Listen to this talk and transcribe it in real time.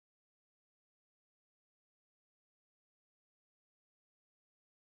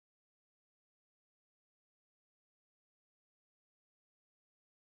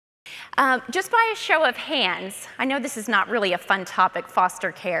Just by a show of hands, I know this is not really a fun topic,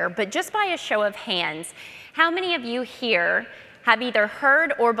 foster care, but just by a show of hands, how many of you here have either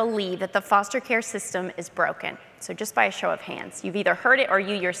heard or believe that the foster care system is broken? So just by a show of hands, you've either heard it or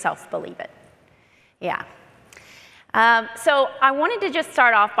you yourself believe it. Yeah. So I wanted to just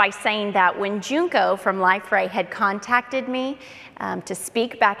start off by saying that when Junko from Liferay had contacted me to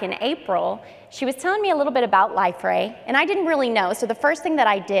speak back in April, she was telling me a little bit about Liferay, and I didn't really know. So the first thing that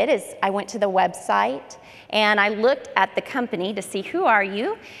I did is I went to the website and I looked at the company to see who are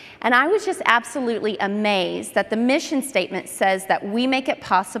you, and I was just absolutely amazed that the mission statement says that we make it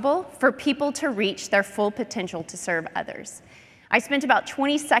possible for people to reach their full potential to serve others. I spent about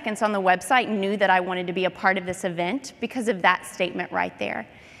 20 seconds on the website and knew that I wanted to be a part of this event because of that statement right there.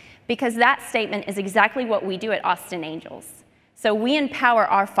 Because that statement is exactly what we do at Austin Angels. So we empower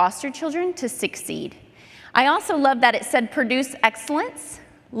our foster children to succeed. I also love that it said produce excellence,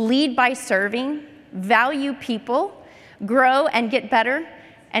 lead by serving, value people, grow and get better,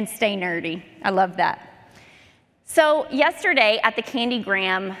 and stay nerdy. I love that. So yesterday at the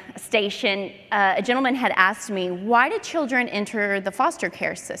Candygram station, a gentleman had asked me, why do children enter the foster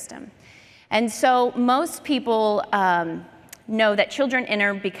care system? And so most people know that children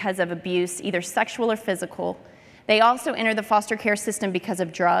enter because of abuse, either sexual or physical. They also enter the foster care system because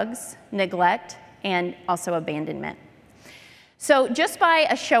of drugs, neglect, and also abandonment. So just by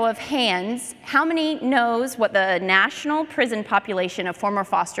a show of hands, how many knows what the national prison population of former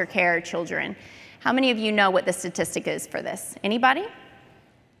foster care children? How many of you know what the statistic is for this? Anybody?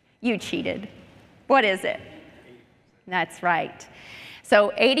 You cheated. What is it? 80%. That's right.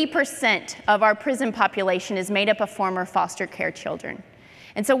 So 80% of our prison population is made up of former foster care children.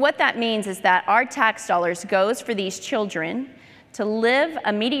 And so what that means is that our tax dollars goes for these children to live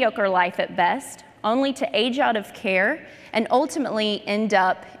a mediocre life at best, only to age out of care and ultimately end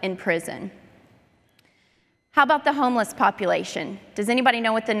up in prison. How about the homeless population? Does anybody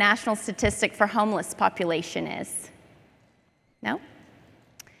know what the national statistic for homeless population is? No?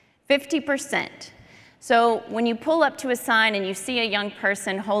 50%. So when you pull up to a sign and you see a young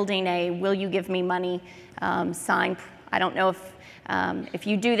person holding a "Will you give me money" sign, I don't know if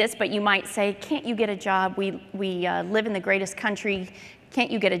you do this, but you might say, can't you get a job? We live in the greatest country.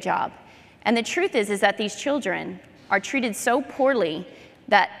 Can't you get a job? And the truth is that these children are treated so poorly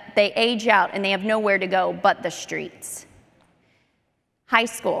that they age out and they have nowhere to go but the streets. High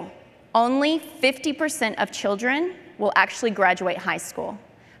school. Only 50% of children will actually graduate high school.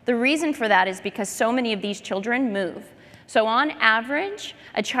 The reason for that is because so many of these children move. So on average,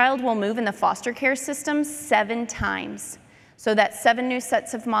 a child will move in the foster care system 7 times. So that's 7 new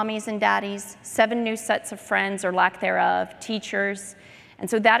sets of mommies and daddies, 7 new sets of friends or lack thereof, teachers. And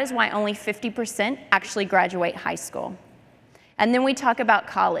so that is why only 50% actually graduate high school. And then we talk about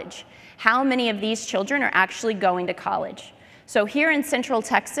college. How many of these children are actually going to college? So here in Central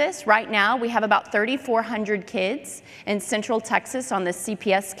Texas, right now, we have about 3,400 kids in Central Texas on the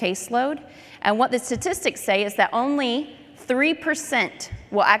CPS caseload. And what the statistics say is that only 3%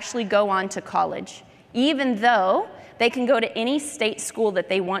 will actually go on to college, even though they can go to any state school that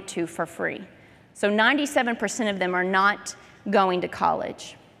they want to for free. So 97% of them are not going to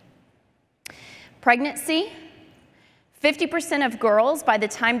college. Pregnancy. 50% of girls, by the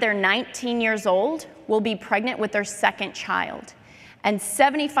time they're 19 years old, will be pregnant with their 2nd child. And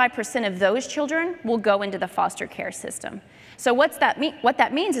 75% of those children will go into the foster care system. So what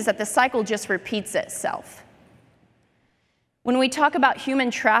that means is that the cycle just repeats itself. When we talk about human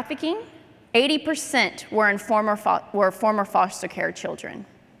trafficking, 80% were former foster care children.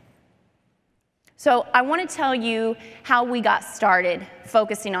 So I want to tell you how we got started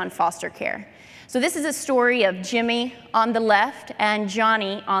focusing on foster care. So this is a story of Jimmy on the left and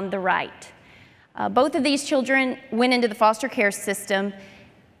Johnny on the right. Both of these children went into the foster care system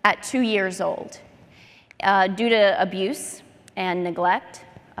at 2 years old. Due to abuse and neglect,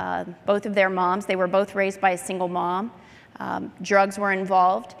 both of their moms, they were both raised by a single mom. Drugs were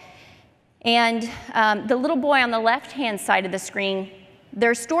involved. And the little boy on the left-hand side of the screen,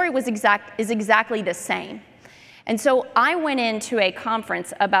 their story is exactly the same. And so I went into a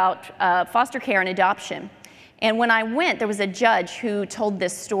conference about foster care and adoption. And when I went, there was a judge who told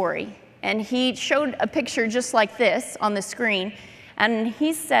this story. And he showed a picture just like this on the screen. And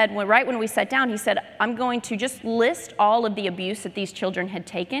he said, right when we sat down, he said, I'm going to just list all of the abuse that these children had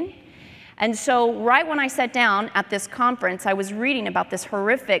taken. And so right when I sat down at this conference, I was reading about this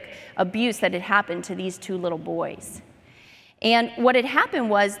horrific abuse that had happened to these 2 little boys. And what had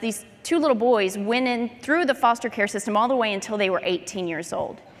happened was these 2 little boys went in through the foster care system all the way until they were 18 years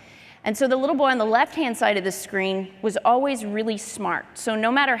old. And so the little boy on the left-hand side of the screen was always really smart. So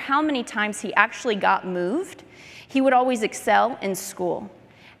no matter how many times he actually got moved, he would always excel in school.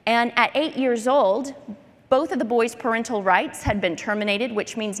 And at 8 years old, both of the boys' parental rights had been terminated,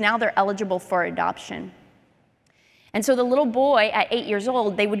 which means now they're eligible for adoption. And so the little boy at 8 years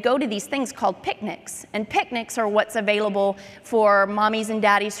old, they would go to these things called picnics. And picnics are what's available for mommies and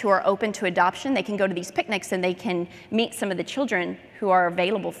daddies who are open to adoption. They can go to these picnics and they can meet some of the children who are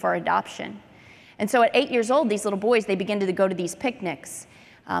available for adoption. And so at 8 years old, these little boys, they begin to go to these picnics,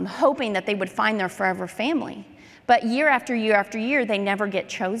 hoping that they would find their forever family. But year after year after year, they never get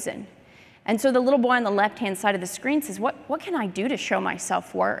chosen. And so the little boy on the left-hand side of the screen says, what can I do to show my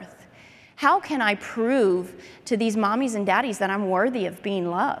self-worth? How can I prove to these mommies and daddies that I'm worthy of being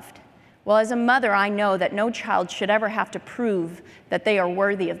loved? Well, as a mother, I know that no child should ever have to prove that they are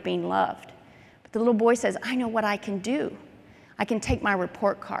worthy of being loved. But the little boy says, I know what I can do. I can take my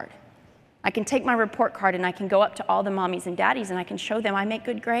report card. I can take my report card and I can go up to all the mommies and daddies and I can show them I make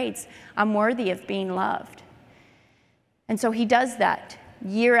good grades. I'm worthy of being loved. And so he does that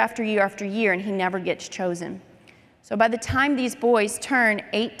year after year after year, and he never gets chosen. So by the time these boys turn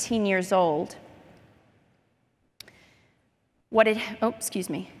 18 years old, by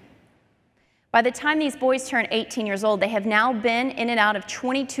the time these boys turn 18 years old, they have now been in and out of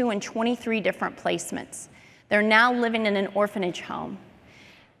 22 and 23 different placements. They're now living in an orphanage home.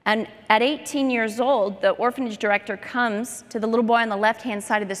 And at 18 years old, the orphanage director comes to the little boy on the left-hand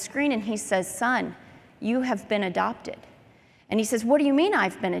side of the screen and he says, son, you have been adopted. And he says, what do you mean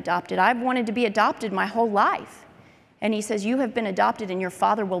I've been adopted? I've wanted to be adopted my whole life. And he says, you have been adopted and your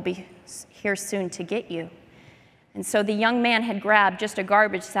father will be here soon to get you. And so the young man had grabbed just a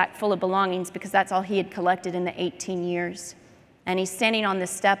garbage sack full of belongings because that's all he had collected in the 18 years. And he's standing on the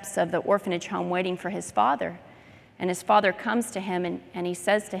steps of the orphanage home waiting for his father. And his father comes to him and he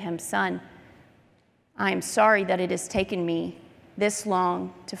says to him, son, I am sorry that it has taken me this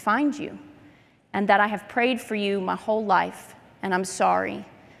long to find you and that I have prayed for you my whole life, and I'm sorry.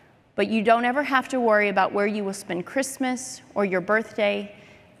 But you don't ever have to worry about where you will spend Christmas or your birthday,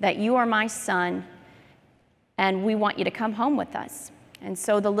 that you are my son, and we want you to come home with us. And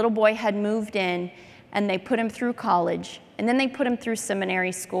so the little boy had moved in, and they put him through college, and then they put him through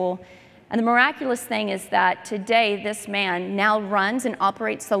seminary school. And the miraculous thing is that today this man now runs and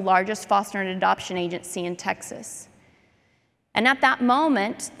operates the largest foster and adoption agency in Texas. And at that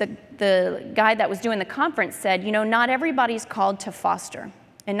moment, the guy that was doing the conference said, you know, not everybody's called to foster.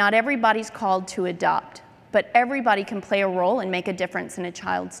 And not everybody's called to adopt, but everybody can play a role and make a difference in a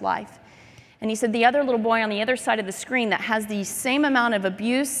child's life. And he said the other little boy on the other side of the screen that has the same amount of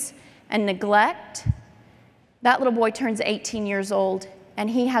abuse and neglect, that little boy turns 18 years old and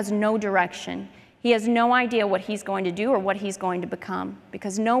he has no direction. He has no idea what he's going to do or what he's going to become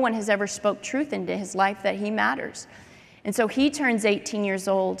because no one has ever spoke truth into his life that he matters. And so he turns 18 years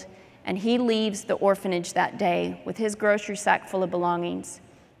old and he leaves the orphanage that day with his grocery sack full of belongings.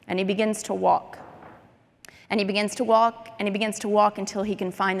 And he begins to walk. And he begins to walk, and he begins to walk until he can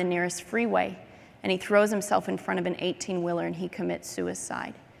find the nearest freeway. And he throws himself in front of an 18-wheeler and he commits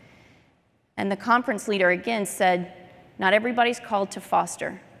suicide. And the conference leader again said, not everybody's called to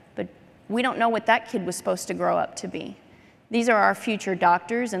foster, but we don't know what that kid was supposed to grow up to be. These are our future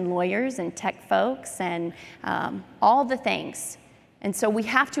doctors and lawyers and tech folks and all the things. And so we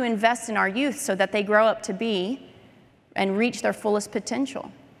have to invest in our youth so that they grow up to be and reach their fullest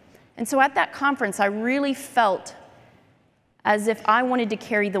potential. And so at that conference, I really felt as if I wanted to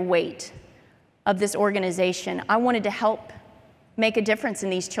carry the weight of this organization. I wanted to help make a difference in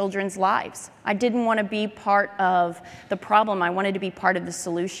these children's lives. I didn't want to be part of the problem. I wanted to be part of the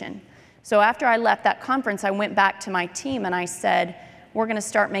solution. So after I left that conference, I went back to my team and I said, we're going to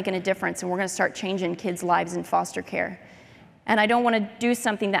start making a difference and we're going to start changing kids' lives in foster care. And I don't want to do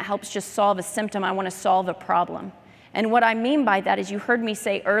something that helps just solve a symptom. I want to solve a problem. And what I mean by that is you heard me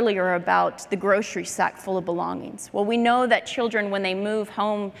say earlier about the grocery sack full of belongings. Well, we know that children, when they move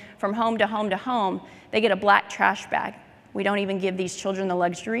home from home to home to home, they get a black trash bag. We don't even give these children the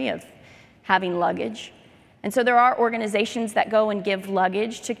luxury of having luggage. And so there are organizations that go and give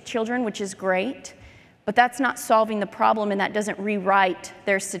luggage to children, which is great, but that's not solving the problem, and that doesn't rewrite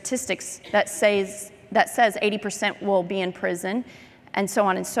their statistics that says 80% will be in prison, and so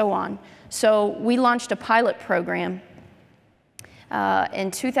on and so on. So we launched a pilot program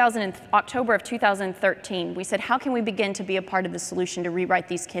in October of 2013. We said, how can we begin to be a part of the solution to rewrite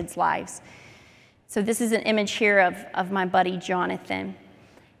these kids' lives? So this is an image here of my buddy Jonathan.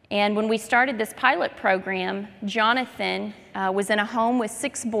 And when we started this pilot program, Jonathan was in a home with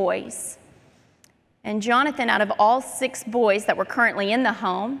 6 boys. And Jonathan, out of all 6 boys that were currently in the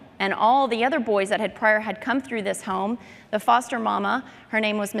home, and all the other boys that had come through this home, the foster mama, her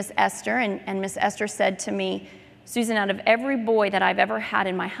name was Miss Esther, and Miss Esther said to me, Susan, out of every boy that I've ever had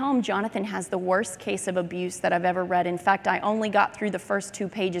in my home, Jonathan has the worst case of abuse that I've ever read. In fact, I only got through the first 2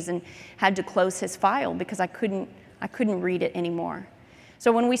 pages and had to close his file because I couldn't read it anymore.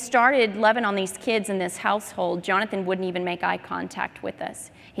 So when we started loving on these kids in this household, Jonathan wouldn't even make eye contact with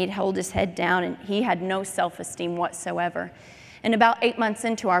us. He'd hold his head down, and he had no self-esteem whatsoever. And about 8 months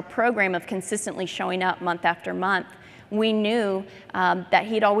into our program of consistently showing up month after month, we knew that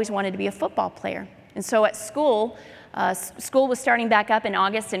he'd always wanted to be a football player. And so at school, school was starting back up in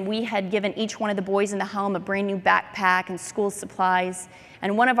August, and we had given each one of the boys in the home a brand new backpack and school supplies.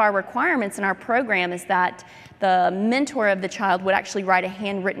 And one of our requirements in our program is that the mentor of the child would actually write a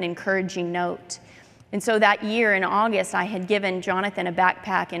handwritten encouraging note. And so that year in August, I had given Jonathan a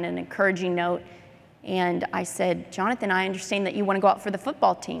backpack and an encouraging note. And I said, Jonathan, I understand that you want to go out for the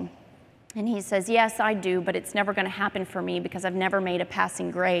football team. And he says, yes, I do, but it's never going to happen for me because I've never made a passing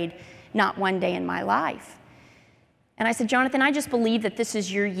grade, not one day in my life. And I said, Jonathan, I just believe that this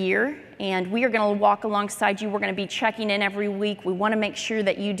is your year, and we are going to walk alongside you. We're going to be checking in every week. We want to make sure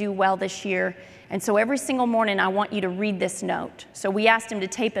that you do well this year. And so every single morning, I want you to read this note. So we asked him to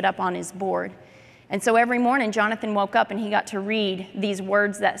tape it up on his board. And so every morning, Jonathan woke up and he got to read these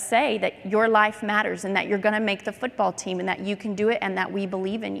words that say that your life matters and that you're going to make the football team and that you can do it and that we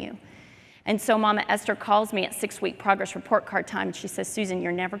believe in you. And so Mama Esther calls me at 6-week progress report card time, and she says, Susan,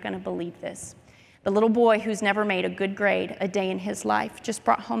 you're never going to believe this. The little boy who's never made a good grade a day in his life just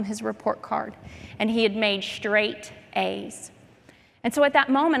brought home his report card, and he had made straight A's. And so at that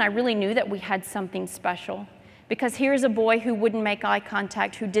moment, I really knew that we had something special, because here's a boy who wouldn't make eye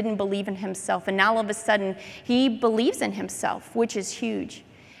contact, who didn't believe in himself, and now all of a sudden, he believes in himself, which is huge.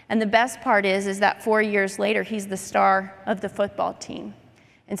 And the best part is that 4 years later, he's the star of the football team.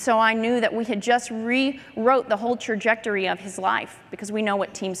 And so I knew that we had just rewrote the whole trajectory of his life, because we know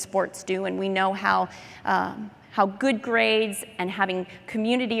what team sports do, and we know how good grades and having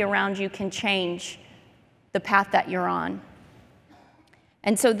community around you can change the path that you're on.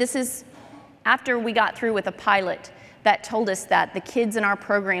 And so this is after we got through with a pilot that told us that the kids in our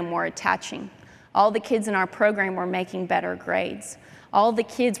program were attaching. All the kids in our program were making better grades. All the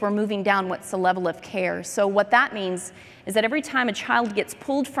kids were moving down what's the level of care. So what that means is that every time a child gets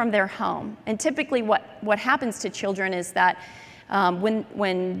pulled from their home, and typically what happens to children is that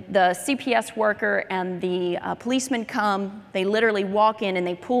when the CPS worker and the policeman come, they literally walk in and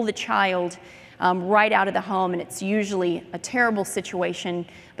they pull the child right out of the home, and it's usually a terrible situation,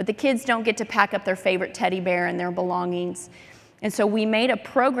 but the kids don't get to pack up their favorite teddy bear and their belongings. And so we made a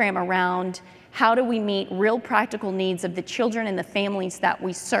program around how do we meet real practical needs of the children and the families that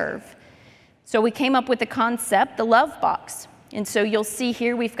we serve. So we came up with the concept, the love box. And so you'll see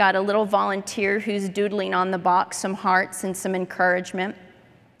here we've got a little volunteer who's doodling on the box some hearts and some encouragement.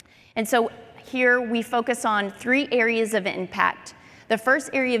 And so here we focus on 3 areas of impact. The first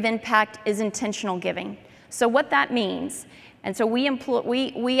area of impact is intentional giving. So what that means, and so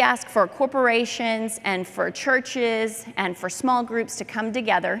we ask for corporations and for churches and for small groups to come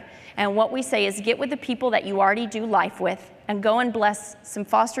together, and what we say is get with the people that you already do life with and go and bless some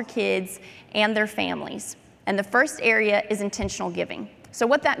foster kids and their families. And the first area is intentional giving. So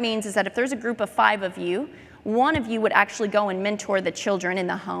what that means is that if there's a group of 5 of you, one of you would actually go and mentor the children in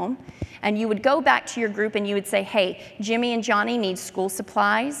the home, and you would go back to your group and you would say, hey, Jimmy and Johnny need school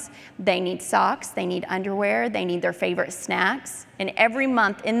supplies, they need socks, they need underwear, they need their favorite snacks, and every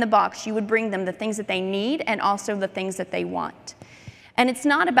month in the box you would bring them the things that they need and also the things that they want. And it's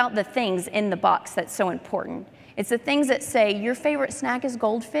not about the things in the box that's so important. It's the things that say, your favorite snack is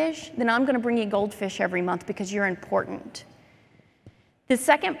goldfish, then I'm going to bring you goldfish every month because you're important. The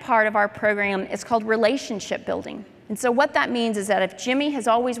second part of our program is called relationship building. And so what that means is that if Jimmy has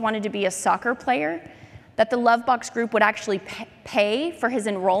always wanted to be a soccer player, that the Love Box group would actually pay for his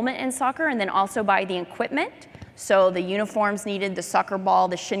enrollment in soccer and then also buy the equipment. So the uniforms needed, the soccer ball,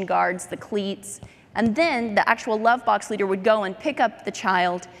 the shin guards, the cleats. And then the actual Love Box leader would go and pick up the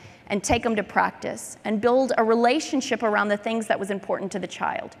child and take them to practice and build a relationship around the things that was important to the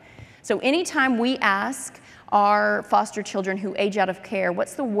child. So anytime we ask our foster children who age out of care,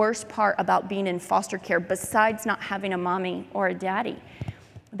 what's the worst part about being in foster care besides not having a mommy or a daddy?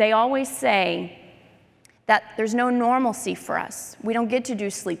 They always say that there's no normalcy for us. We don't get to do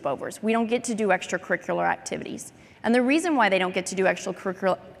sleepovers. We don't get to do extracurricular activities. And the reason why they don't get to do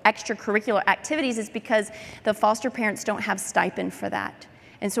extracurricular activities is because the foster parents don't have stipend for that.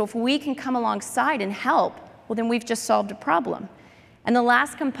 And so if we can come alongside and help, well, then we've just solved a problem. And the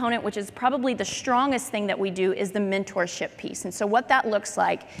last component, which is probably the strongest thing that we do, is the mentorship piece. And so what that looks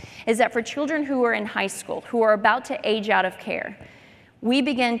like is that for children who are in high school, who are about to age out of care, we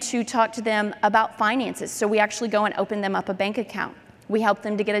begin to talk to them about finances. So we actually go and open them up a bank account. We help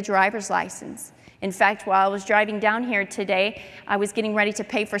them to get a driver's license. In fact, while I was driving down here today, I was getting ready to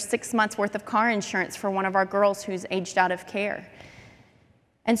pay for 6 months worth of car insurance for one of our girls who's aged out of care.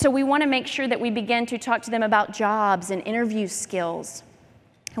 And so we want to make sure that we begin to talk to them about jobs and interview skills.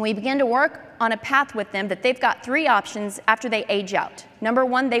 And we begin to work on a path with them that they've got 3 options after they age out. Number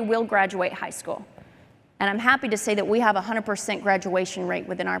 1, they will graduate high school. And I'm happy to say that we have a 100% graduation rate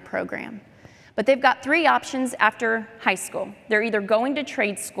within our program. But they've got 3 options after high school. They're either going to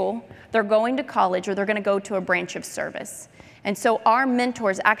trade school, they're going to college, or they're going to go to a branch of service. And so our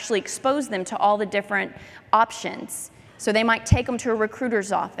mentors actually expose them to all the different options. So they might take them to a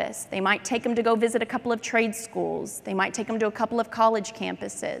recruiter's office. They might take them to go visit a couple of trade schools. They might take them to a couple of college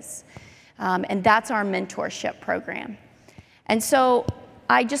campuses. And that's our mentorship program. And so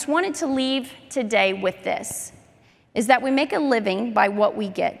I just wanted to leave today with this, is that we make a living by what we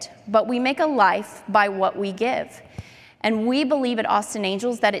get, but we make a life by what we give. And we believe at Austin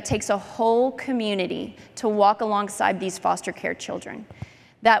Angels that it takes a whole community to walk alongside these foster care children.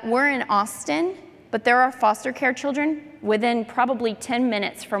 That we're in Austin, but there are foster care children within probably 10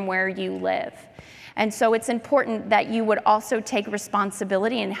 minutes from where you live. And so it's important that you would also take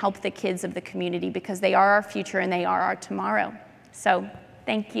responsibility and help the kids of the community, because they are our future and they are our tomorrow. So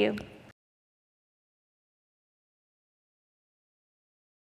thank you.